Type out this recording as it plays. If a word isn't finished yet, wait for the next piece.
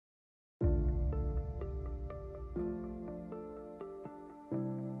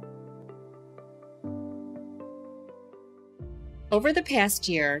Over the past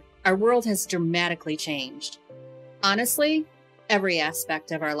year, our world has dramatically changed. Honestly, every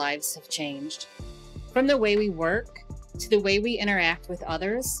aspect of our lives have changed. From the way we work to the way we interact with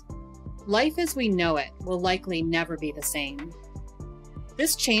others, life as we know it will likely never be the same.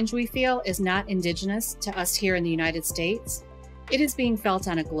 This change we feel is not indigenous to us here in the United States. It is being felt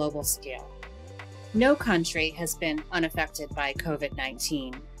on a global scale. No country has been unaffected by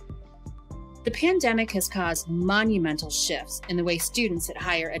COVID-19. The pandemic has caused monumental shifts in the way students at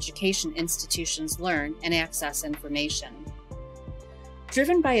higher education institutions learn and access information.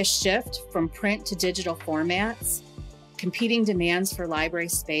 Driven by a shift from print to digital formats, competing demands for library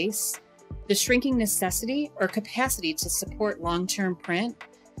space, the shrinking necessity or capacity to support long-term print,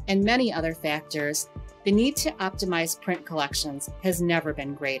 and many other factors, the need to optimize print collections has never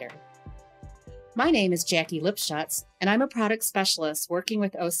been greater. My name is Jackie Lipschutz, and I'm a product specialist working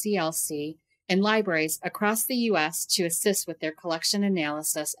with oc.lc and libraries across the U.S. to assist with their collection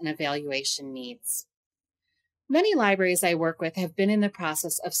analysis and evaluation needs. Many libraries I work with have been in the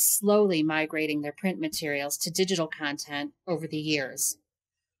process of slowly migrating their print materials to digital content over the years.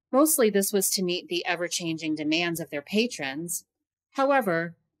 Mostly this was to meet the ever-changing demands of their patrons.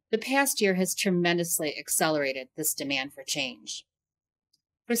 However, the past year has tremendously accelerated this demand for change.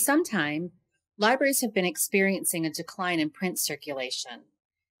 For some time, libraries have been experiencing a decline in print circulation.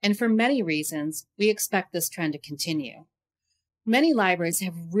 And for many reasons, we expect this trend to continue. Many libraries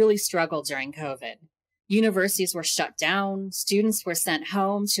have really struggled during COVID. Universities were shut down, students were sent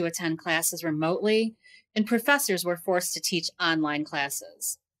home to attend classes remotely, and professors were forced to teach online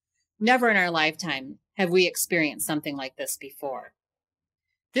classes. Never in our lifetime have we experienced something like this before.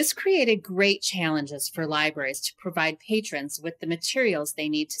 This created great challenges for libraries to provide patrons with the materials they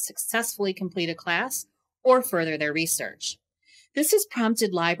need to successfully complete a class or further their research. This has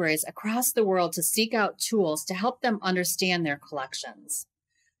prompted libraries across the world to seek out tools to help them understand their collections.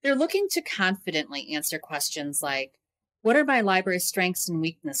 They're looking to confidently answer questions like, what are my library's strengths and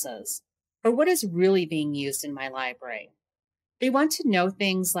weaknesses? Or what is really being used in my library? They want to know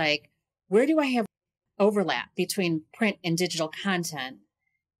things like, where do I have overlap between print and digital content?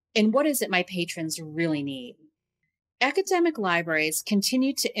 And what is it my patrons really need? Academic libraries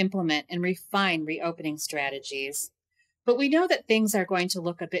continue to implement and refine reopening strategies, but we know that things are going to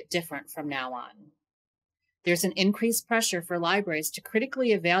look a bit different from now on. There's an increased pressure for libraries to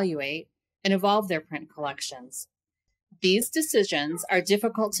critically evaluate and evolve their print collections. These decisions are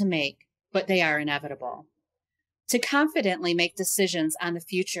difficult to make, but they are inevitable. To confidently make decisions on the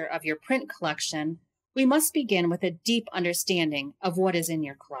future of your print collection, we must begin with a deep understanding of what is in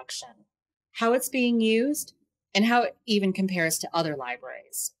your collection, how it's being used, and how it even compares to other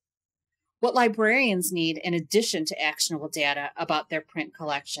libraries. What librarians need in addition to actionable data about their print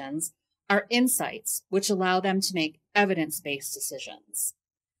collections are insights which allow them to make evidence-based decisions.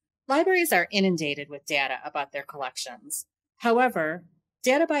 Libraries are inundated with data about their collections. However,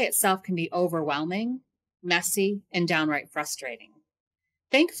 data by itself can be overwhelming, messy, and downright frustrating.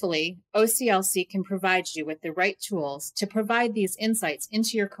 Thankfully, oc.lc can provide you with the right tools to provide these insights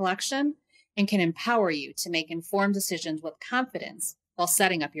into your collection and can empower you to make informed decisions with confidence while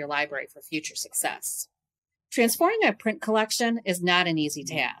setting up your library for future success. Transforming a print collection is not an easy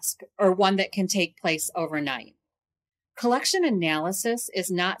task or one that can take place overnight. Collection analysis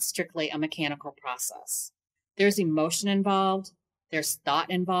is not strictly a mechanical process. There's emotion involved, there's thought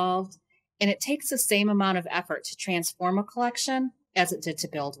involved, and it takes the same amount of effort to transform a collection as it did to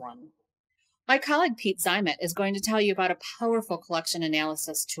build one. My colleague Pete Zimet is going to tell you about a powerful collection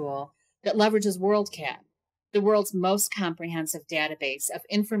analysis tool that leverages WorldCat, the world's most comprehensive database of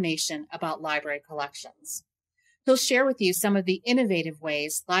information about library collections. He'll share with you some of the innovative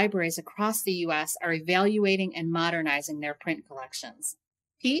ways libraries across the U.S. are evaluating and modernizing their print collections.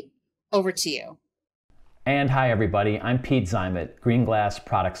 Pete, over to you. And hi everybody, I'm Pete Zimet, greenglass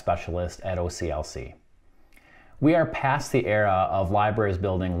product specialist at oc.lc. We are past the era of libraries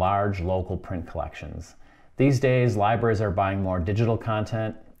building large local print collections. These days, libraries are buying more digital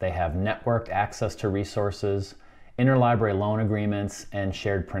content, they have networked access to resources, interlibrary loan agreements, and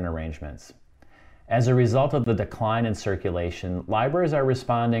shared print arrangements. As a result of the decline in circulation, libraries are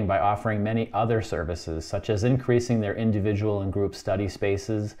responding by offering many other services, such as increasing their individual and group study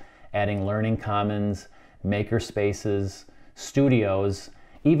spaces, adding learning commons, maker spaces, studios,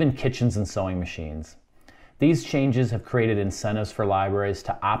 even kitchens and sewing machines. These changes have created incentives for libraries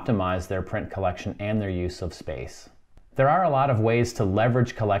to optimize their print collection and their use of space. There are a lot of ways to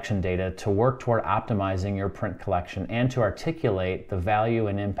leverage collection data to work toward optimizing your print collection and to articulate the value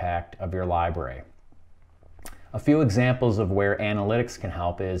and impact of your library. A few examples of where analytics can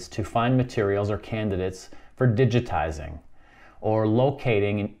help is to find materials or candidates for digitizing, or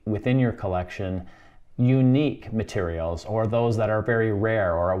locating within your collection unique materials or those that are very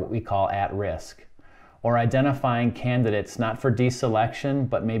rare or what we call at risk, or identifying candidates not for deselection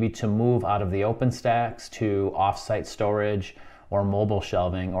but maybe to move out of the open stacks to off-site storage or mobile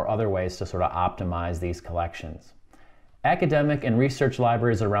shelving or other ways to sort of optimize these collections. Academic and research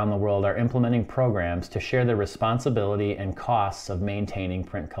libraries around the world are implementing programs to share the responsibility and costs of maintaining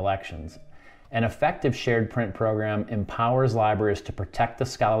print collections. An effective shared print program empowers libraries to protect the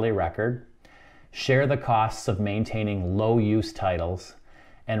scholarly record, share the costs of maintaining low-use titles,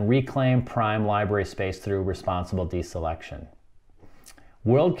 and reclaim prime library space through responsible deselection.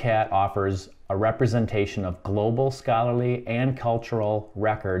 WorldCat offers a representation of global scholarly and cultural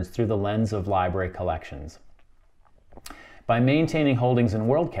records through the lens of library collections. By maintaining holdings in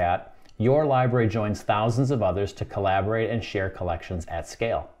WorldCat, your library joins thousands of others to collaborate and share collections at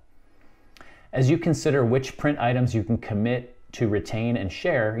scale. As you consider which print items you can commit to retain and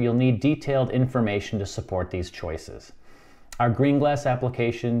share, you'll need detailed information to support these choices. Our greenglass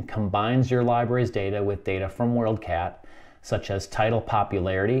application combines your library's data with data from WorldCat, such as title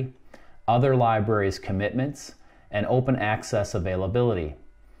popularity, other libraries' commitments, and open access availability.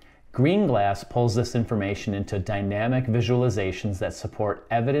 Greenglass pulls this information into dynamic visualizations that support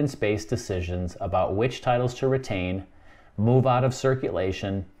evidence-based decisions about which titles to retain, move out of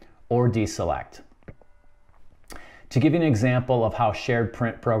circulation, or deselect. To give you an example of how shared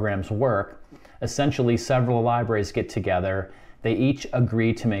print programs work, essentially several libraries get together, they each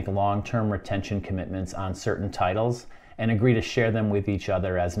agree to make long-term retention commitments on certain titles and agree to share them with each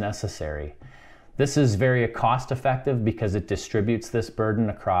other as necessary. This is very cost-effective because it distributes this burden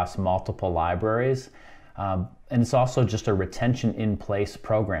across multiple libraries, and it's also just a retention in place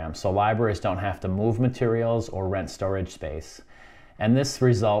program, so libraries don't have to move materials or rent storage space. And this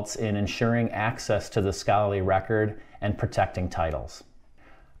results in ensuring access to the scholarly record and protecting titles.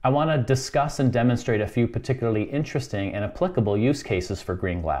 I want to discuss and demonstrate a few particularly interesting and applicable use cases for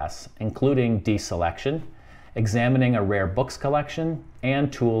greenglass, including deselection, examining a rare books collection,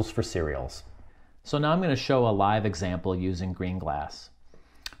 and tools for serials. So now I'm going to show a live example using greenglass.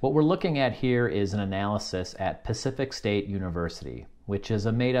 What we're looking at here is an analysis at Pacific State University, which is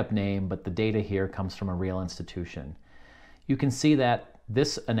a made-up name, but the data here comes from a real institution. You can see that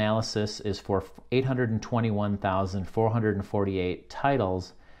this analysis is for 821,448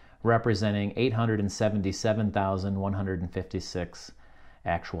 titles, representing 877,156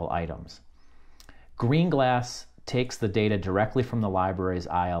 actual items. Greenglass takes the data directly from the library's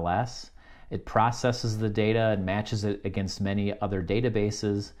ILS. It processes the data and matches it against many other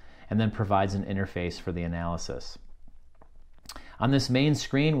databases, and then provides an interface for the analysis. On this main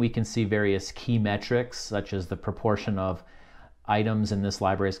screen, we can see various key metrics, such as the proportion of items in this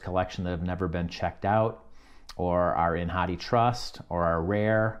library's collection that have never been checked out, or are in HathiTrust, or are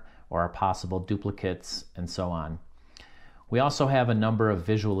rare, or are possible duplicates, and so on. We also have a number of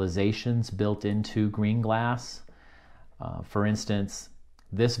visualizations built into greenglass. For instance,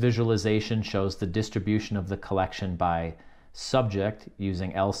 this visualization shows the distribution of the collection by subject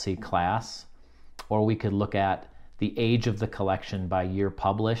using LC class, or we could look at the age of the collection by year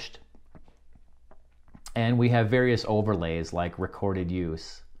published. And we have various overlays like recorded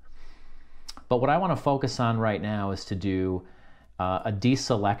use. But what I want to focus on right now is to do a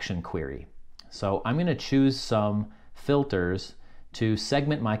deselection query. So I'm going to choose some filters to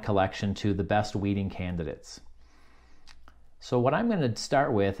segment my collection to the best weeding candidates. So what I'm going to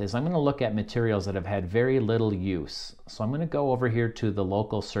start with is I'm going to look at materials that have had very little use. So I'm going to go over here to the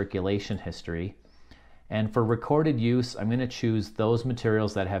local circulation history. And for recorded use, I'm going to choose those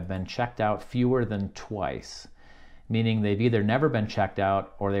materials that have been checked out fewer than twice, meaning they've either never been checked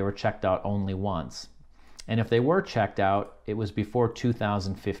out or they were checked out only once. And if they were checked out, it was before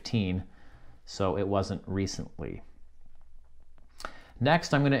 2015, so it wasn't recently.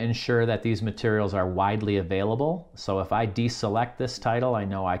 Next, I'm going to ensure that these materials are widely available. So if I deselect this title, I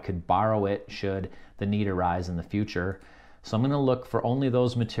know I could borrow it should the need arise in the future. So I'm going to look for only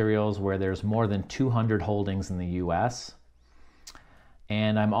those materials where there's more than 200 holdings in the US.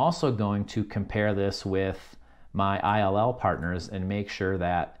 And I'm also going to compare this with my ILL partners and make sure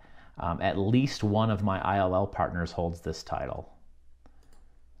that at least one of my ILL partners holds this title.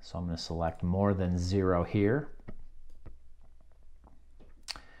 So I'm going to select more than 0 here.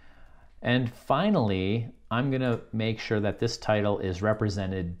 And finally, I'm going to make sure that this title is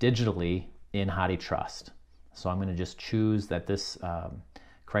represented digitally in HathiTrust. So I'm going to just choose that this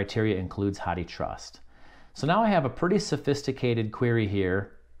criteria includes HathiTrust. So now I have a pretty sophisticated query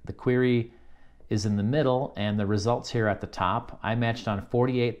here. The query is in the middle, and the results here at the top. I matched on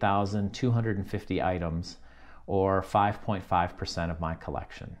 48,250 items, or 5.5% of my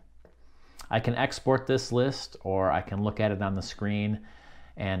collection. I can export this list, or I can look at it on the screen,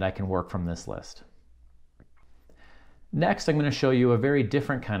 and I can work from this list. Next, I'm going to show you a very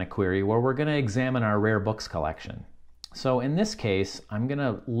different kind of query where we're going to examine our rare books collection. So in this case, I'm going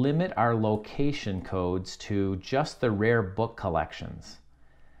to limit our location codes to just the rare book collections.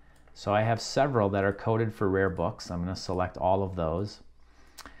 So I have several that are coded for rare books. I'm going to select all of those.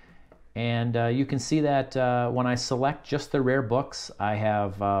 And you can see that when I select just the rare books, I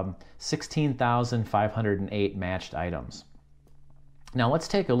have 16,508 matched items. Now let's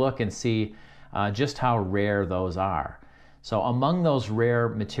take a look and see just how rare those are. So among those rare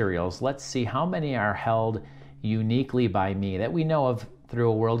materials, let's see how many are held uniquely by me that we know of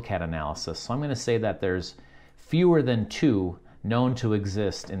through a WorldCat analysis. So I'm going to say that there's fewer than 2 known to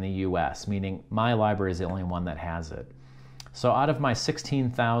exist in the US, meaning my library is the only one that has it. So out of my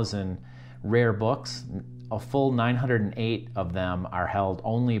 16,000 rare books, a full 908 of them are held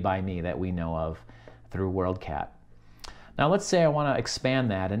only by me that we know of through WorldCat. Now let's say I want to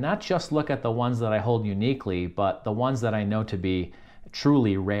expand that and not just look at the ones that I hold uniquely, but the ones that I know to be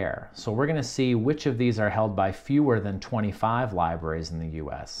truly rare. So we're going to see which of these are held by fewer than 25 libraries in the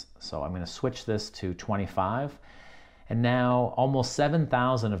US. So I'm going to switch this to 25. And now almost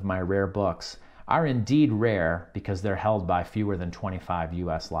 7,000 of my rare books are indeed rare because they're held by fewer than 25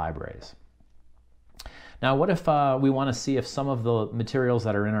 US libraries. Now what if we want to see if some of the materials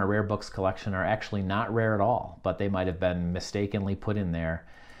that are in our rare books collection are actually not rare at all, but they might have been mistakenly put in there.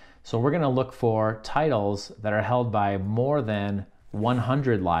 So we're going to look for titles that are held by more than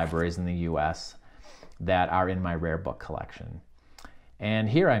 100 libraries in the US that are in my rare book collection. And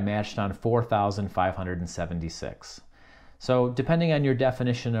here I matched on 4,576. So depending on your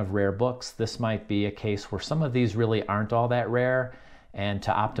definition of rare books, this might be a case where some of these really aren't all that rare, and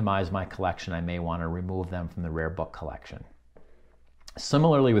to optimize my collection, I may want to remove them from the rare book collection.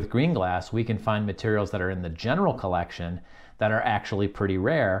 Similarly with greenglass, we can find materials that are in the general collection that are actually pretty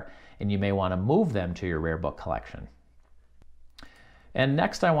rare, and you may want to move them to your rare book collection. And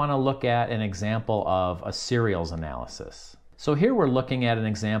next I want to look at an example of a serials analysis. So here we're looking at an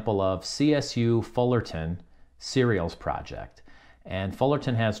example of CSU Fullerton serials project. And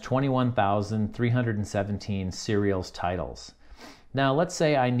Fullerton has 21,317 serials titles. Now let's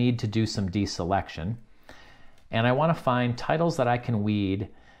say I need to do some deselection, and I want to find titles that I can weed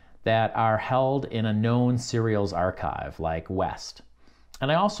that are held in a known serials archive like West. And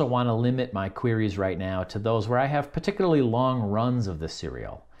I also want to limit my queries right now to those where I have particularly long runs of the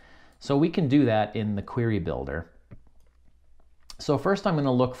serial. So we can do that in the query builder. So first I'm going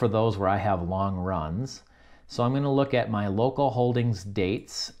to look for those where I have long runs. So I'm going to look at my local holdings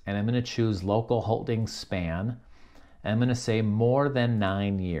dates, and I'm going to choose local holdings span. And I'm going to say more than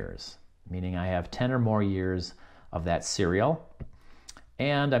 9 years, meaning I have 10 or more years of that serial.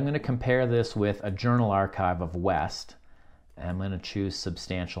 And I'm going to compare this with a journal archive of West. And I'm going to choose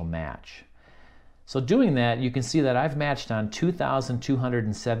substantial match. So doing that, you can see that I've matched on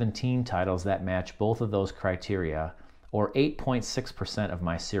 2,217 titles that match both of those criteria, or 8.6% of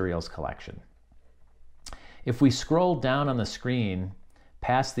my serials collection. If we scroll down on the screen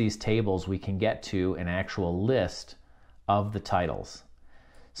past these tables, we can get to an actual list of the titles.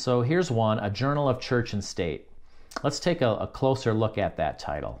 So here's one, A Journal of Church and State. Let's take a closer look at that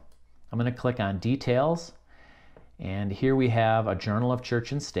title. I'm going to click on Details, and here we have A Journal of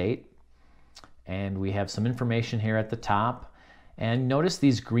Church and State, and we have some information here at the top. And notice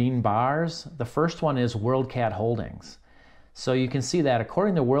these green bars. The first one is WorldCat Holdings. So you can see that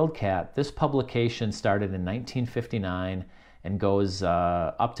according to WorldCat, this publication started in 1959 and goes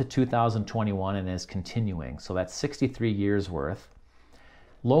up to 2021 and is continuing. So that's 63 years worth.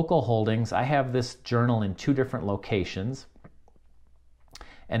 Local holdings, I have this journal in 2 different locations.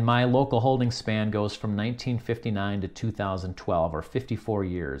 And my local holding span goes from 1959 to 2012, or 54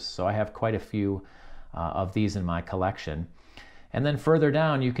 years. So I have quite a few of these in my collection. And then further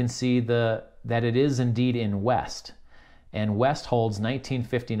down, you can see that it is indeed in West. And West holds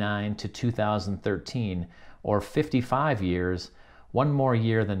 1959 to 2013, or 55 years, 1 more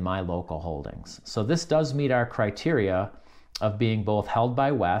year than my local holdings. So this does meet our criteria of being both held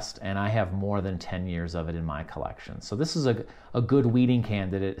by West, and I have more than 10 years of it in my collection. So this is a good weeding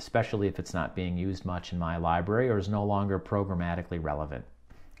candidate, especially if it's not being used much in my library or is no longer programmatically relevant.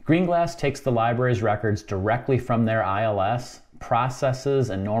 Greenglass takes the library's records directly from their ILS, processes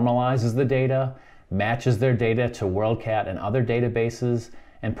and normalizes the data, matches their data to WorldCat and other databases,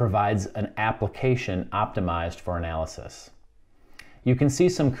 and provides an application optimized for analysis. You can see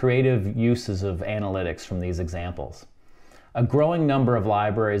some creative uses of analytics from these examples. A growing number of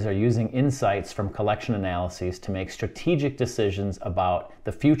libraries are using insights from collection analyses to make strategic decisions about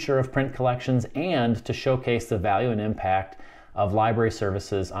the future of print collections and to showcase the value and impact of library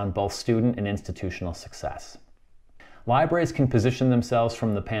services on both student and institutional success. Libraries can position themselves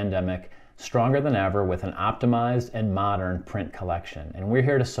from the pandemic stronger than ever with an optimized and modern print collection, and we're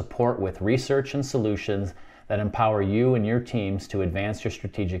here to support with research and solutions that empower you and your teams to advance your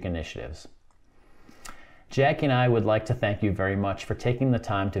strategic initiatives. Jackie and I would like to thank you very much for taking the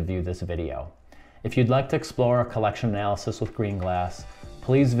time to view this video. If you'd like to explore a collection analysis with greenglass,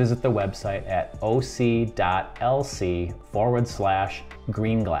 please visit the website at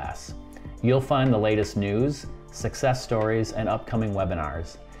oc.lc/greenglass. You'll find the latest news, success stories, and upcoming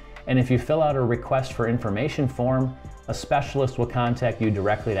webinars. And if you fill out a request for information form, a specialist will contact you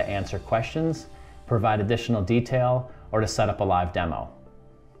directly to answer questions, provide additional detail, or to set up a live demo.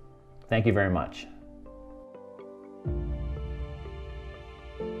 Thank you very much.